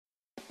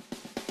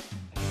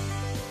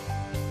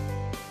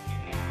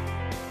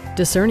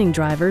Discerning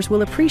drivers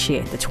will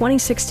appreciate the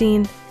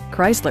 2016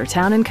 Chrysler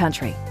Town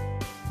Country.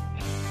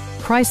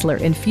 Chrysler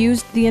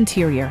infused the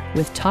interior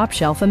with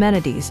top-shelf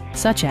amenities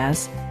such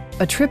as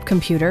a trip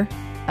computer,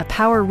 a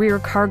power rear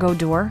cargo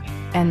door,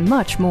 and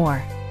much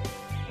more.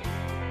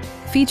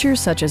 Features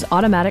such as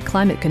automatic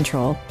climate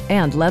control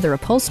and leather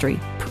upholstery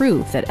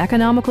prove that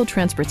economical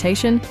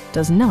transportation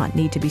does not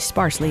need to be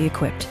sparsely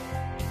equipped.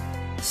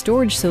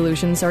 Storage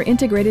solutions are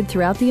integrated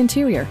throughout the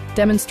interior,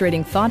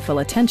 demonstrating thoughtful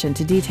attention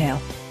to detail.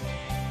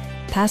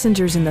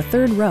 Passengers in the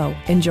third row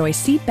enjoy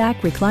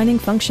seat-back reclining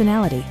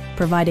functionality,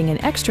 providing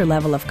an extra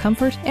level of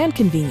comfort and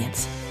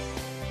convenience.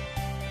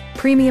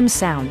 Premium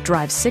sound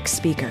drives 6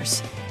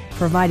 speakers,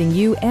 providing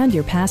you and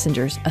your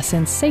passengers a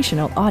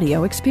sensational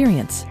audio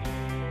experience.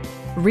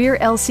 Rear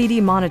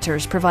LCD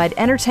monitors provide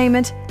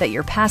entertainment that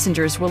your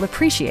passengers will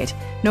appreciate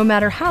no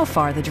matter how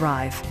far the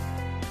drive.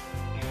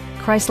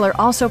 Chrysler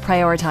also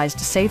prioritized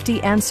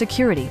safety and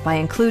security by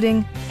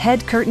including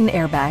head curtain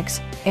airbags,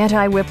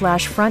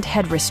 anti-whiplash front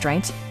head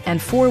restraints, and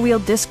 4-wheel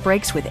disc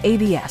brakes with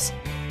ABS.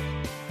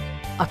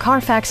 A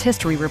Carfax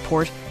history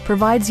report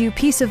provides you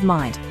peace of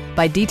mind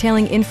by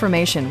detailing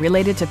information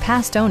related to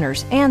past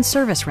owners and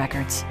service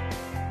records.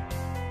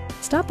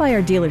 Stop by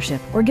our dealership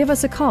or give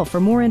us a call for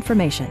more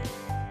information.